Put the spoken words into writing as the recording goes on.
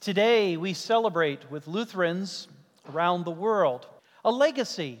Today, we celebrate with Lutherans around the world a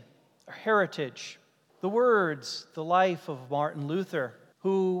legacy, a heritage, the words, the life of Martin Luther,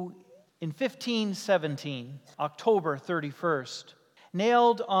 who in 1517, October 31st,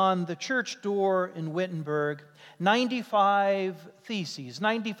 nailed on the church door in Wittenberg 95 theses,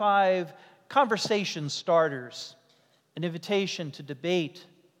 95 conversation starters, an invitation to debate,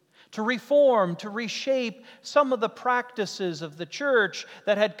 to reform, to reshape some of the practices of the church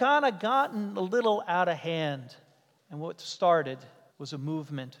that had kind of gotten a little out of hand. And what started was a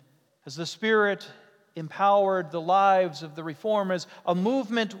movement. As the Spirit empowered the lives of the reformers, a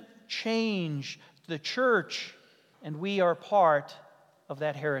movement changed the church, and we are part of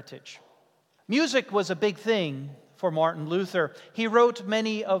that heritage. Music was a big thing for Martin Luther. He wrote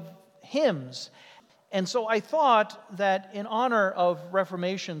many of hymns. And so I thought that in honor of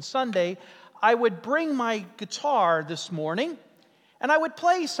Reformation Sunday, I would bring my guitar this morning and I would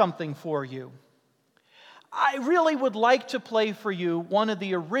play something for you. I really would like to play for you one of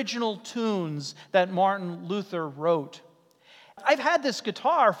the original tunes that Martin Luther wrote. I've had this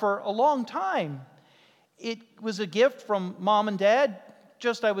guitar for a long time. It was a gift from Mom and Dad.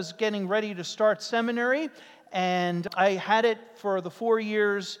 I was getting ready to start seminary, and I had it for the 4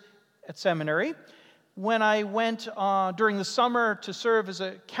 years at seminary. When I went during the summer to serve as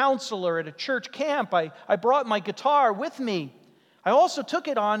a counselor at a church camp, I brought my guitar with me. I also took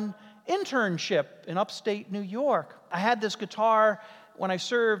it on internship in upstate New York. I had this guitar when I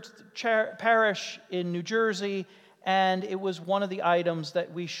served parish in New Jersey, and it was one of the items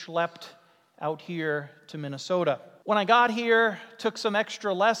that we schlepped out here to Minnesota. When I got here, took some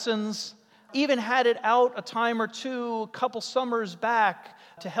extra lessons, even had it out a time or two a couple summers back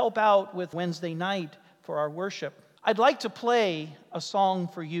to help out with Wednesday night for our worship. I'd like to play a song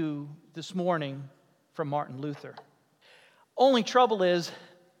for you this morning from Martin Luther. Only trouble is,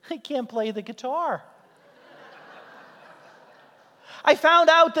 I can't play the guitar. I found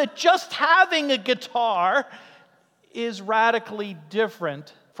out that just having a guitar is radically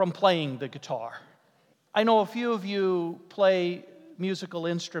different from playing the guitar. I know a few of you play musical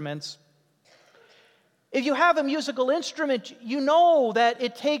instruments. If you have a musical instrument, you know that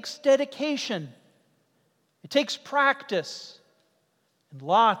it takes dedication. It takes practice, and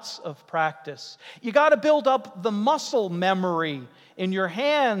lots of practice. You got to build up the muscle memory in your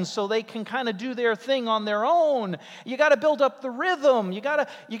hands so they can kind of do their thing on their own. You got to build up the rhythm. You got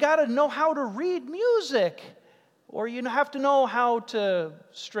to know how to read music, or you have to know how to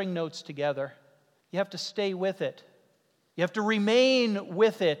string notes together. You have to stay with it. You have to remain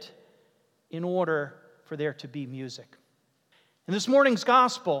with it in order for there to be music. In this morning's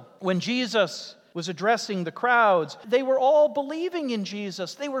gospel, when Jesus was addressing the crowds, they were all believing in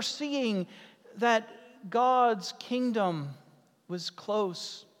Jesus. They were seeing that God's kingdom was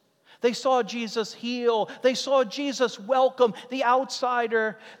close. They saw Jesus heal. They saw Jesus welcome the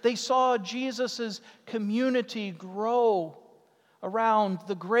outsider. They saw Jesus' community grow around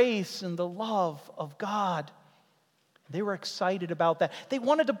the grace and the love of God. They were excited about that. They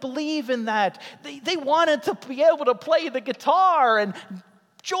wanted to believe in that. They wanted to be able to play the guitar and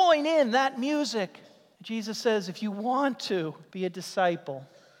join in that music. Jesus says, if you want to be a disciple,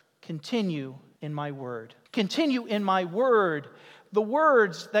 continue in my word. Continue in my word. The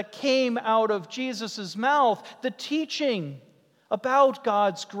words that came out of Jesus' mouth, the teaching about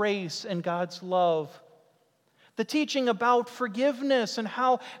God's grace and God's love. The teaching about forgiveness and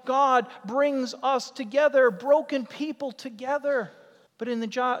how God brings us together, broken people together. But in the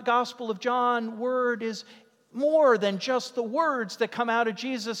Gospel of John, word is more than just the words that come out of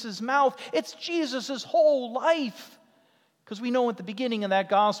Jesus' mouth. It's Jesus' whole life. Because we know at the beginning of that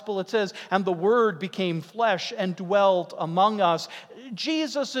gospel it says, and the Word became flesh and dwelt among us.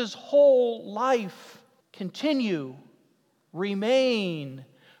 Jesus' whole life. Continue, remain,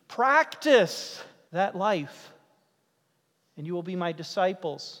 practice that life. And you will be my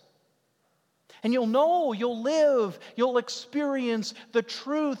disciples. And you'll know, you'll live, you'll experience the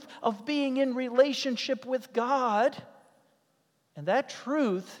truth of being in relationship with God. And that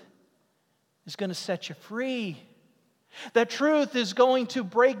truth is going to set you free. That truth is going to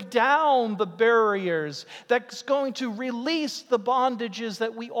break down the barriers. That's going to release the bondages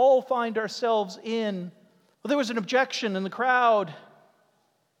that we all find ourselves in. Well, there was an objection in the crowd.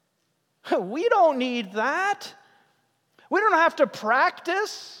 We don't need that. We don't have to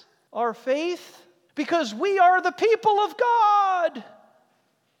practice our faith because we are the people of God.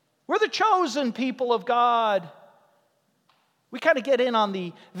 We're the chosen people of God. We kind of get in on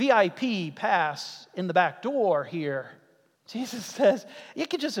the VIP pass in the back door here. Jesus says, you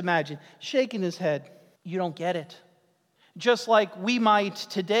can just imagine shaking his head. You don't get it. Just like we might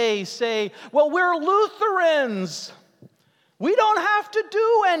today say, well, we're Lutherans. We don't have to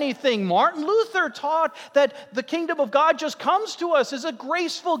do anything. Martin Luther taught that the kingdom of God just comes to us as a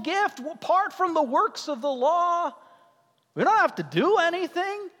graceful gift, apart from the works of the law. We don't have to do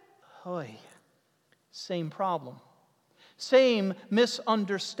anything. Oy. Same problem. Same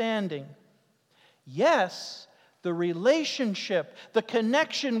misunderstanding. Yes, the relationship, the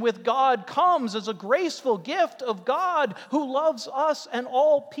connection with God comes as a graceful gift of God who loves us and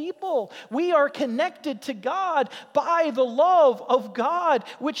all people. We are connected to God by the love of God,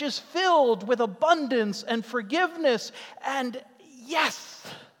 which is filled with abundance and forgiveness. And yes,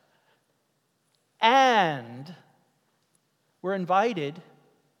 and we're invited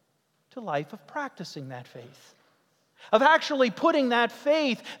to a life of practicing that faith. Of actually putting that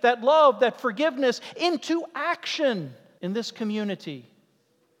faith, that love, that forgiveness into action in this community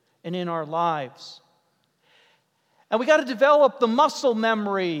and in our lives. And we got to develop the muscle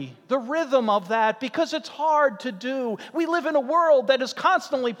memory, the rhythm of that, because it's hard to do. We live in a world that is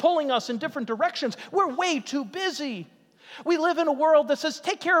constantly pulling us in different directions. We're way too busy. We live in a world that says,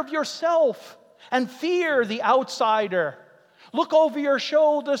 take care of yourself and fear the outsider. Look over your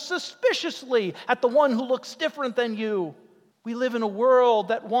shoulder suspiciously at the one who looks different than you. We live in a world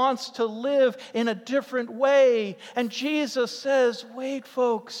that wants to live in a different way. And Jesus says, wait,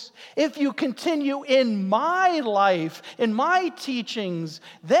 folks, if you continue in my life, in my teachings,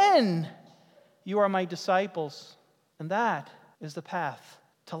 then you are my disciples. And that is the path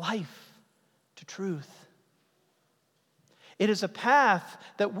to life, to truth. It is a path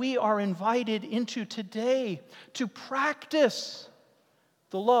that we are invited into today to practice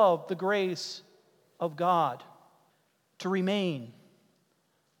the love, the grace of God, to remain,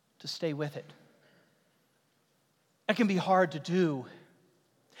 to stay with it. It can be hard to do.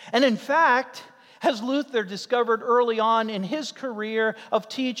 And in fact, as Luther discovered early on in his career of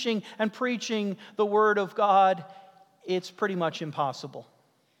teaching and preaching the Word of God, it's pretty much impossible.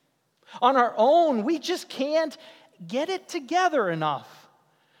 On our own, we just can't get it together enough.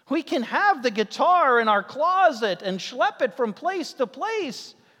 We can have the guitar in our closet and schlep it from place to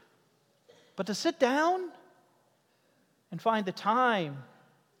place. But to sit down and find the time,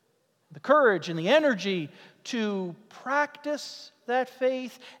 the courage, and the energy to practice that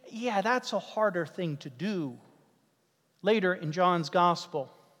faith, that's a harder thing to do. Later in John's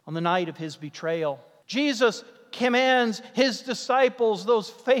Gospel, on the night of his betrayal, Jesus commands his disciples, those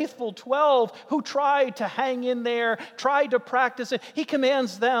faithful 12 who tried to hang in there, tried to practice it. He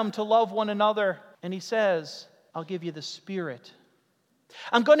commands them to love one another. And he says, I'll give you the Spirit.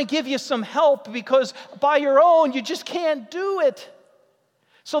 I'm going to give you some help because by your own, you just can't do it.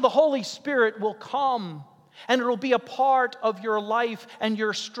 So the Holy Spirit will come and it will be a part of your life and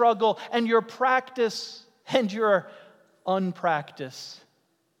your struggle and your practice and your unpractice.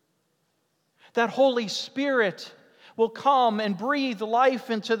 That Holy Spirit will come and breathe life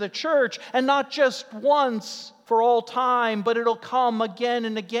into the church, and not just once for all time, but it'll come again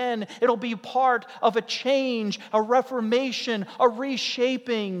and again. It'll be part of a change, a reformation, a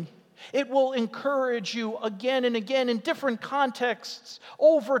reshaping. It will encourage you again and again in different contexts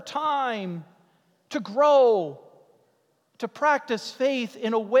over time to grow, to practice faith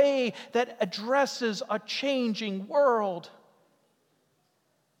in a way that addresses a changing world.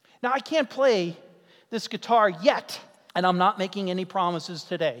 Now, I can't play this guitar yet, and I'm not making any promises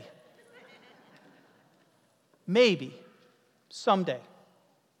today. Maybe, someday.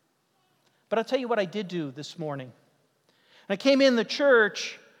 But I'll tell you what I did do this morning. When I came in the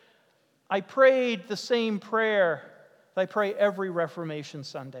church, I prayed the same prayer that I pray every Reformation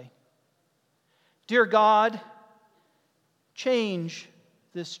Sunday. Dear God, change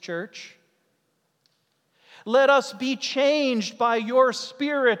this church. Let us be changed by your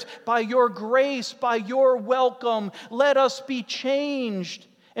Spirit, by your grace, by your welcome. Let us be changed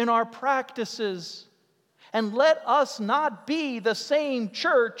in our practices. And let us not be the same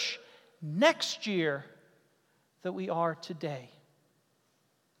church next year that we are today.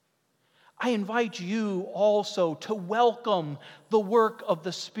 I invite you also to welcome the work of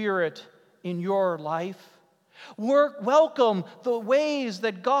the Spirit in your life. Welcome the ways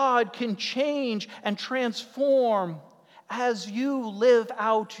that God can change and transform as you live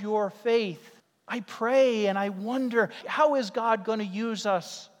out your faith. I pray and I wonder, how is God going to use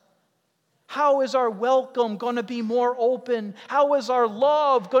us? How is our welcome going to be more open? How is our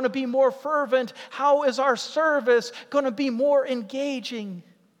love going to be more fervent? How is our service going to be more engaging?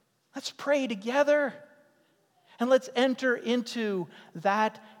 Let's pray together and let's enter into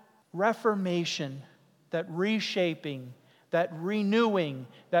that reformation, that reshaping, that renewing,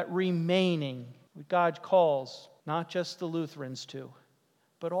 that remaining, what God calls Not just the Lutherans too,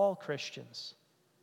 but all Christians.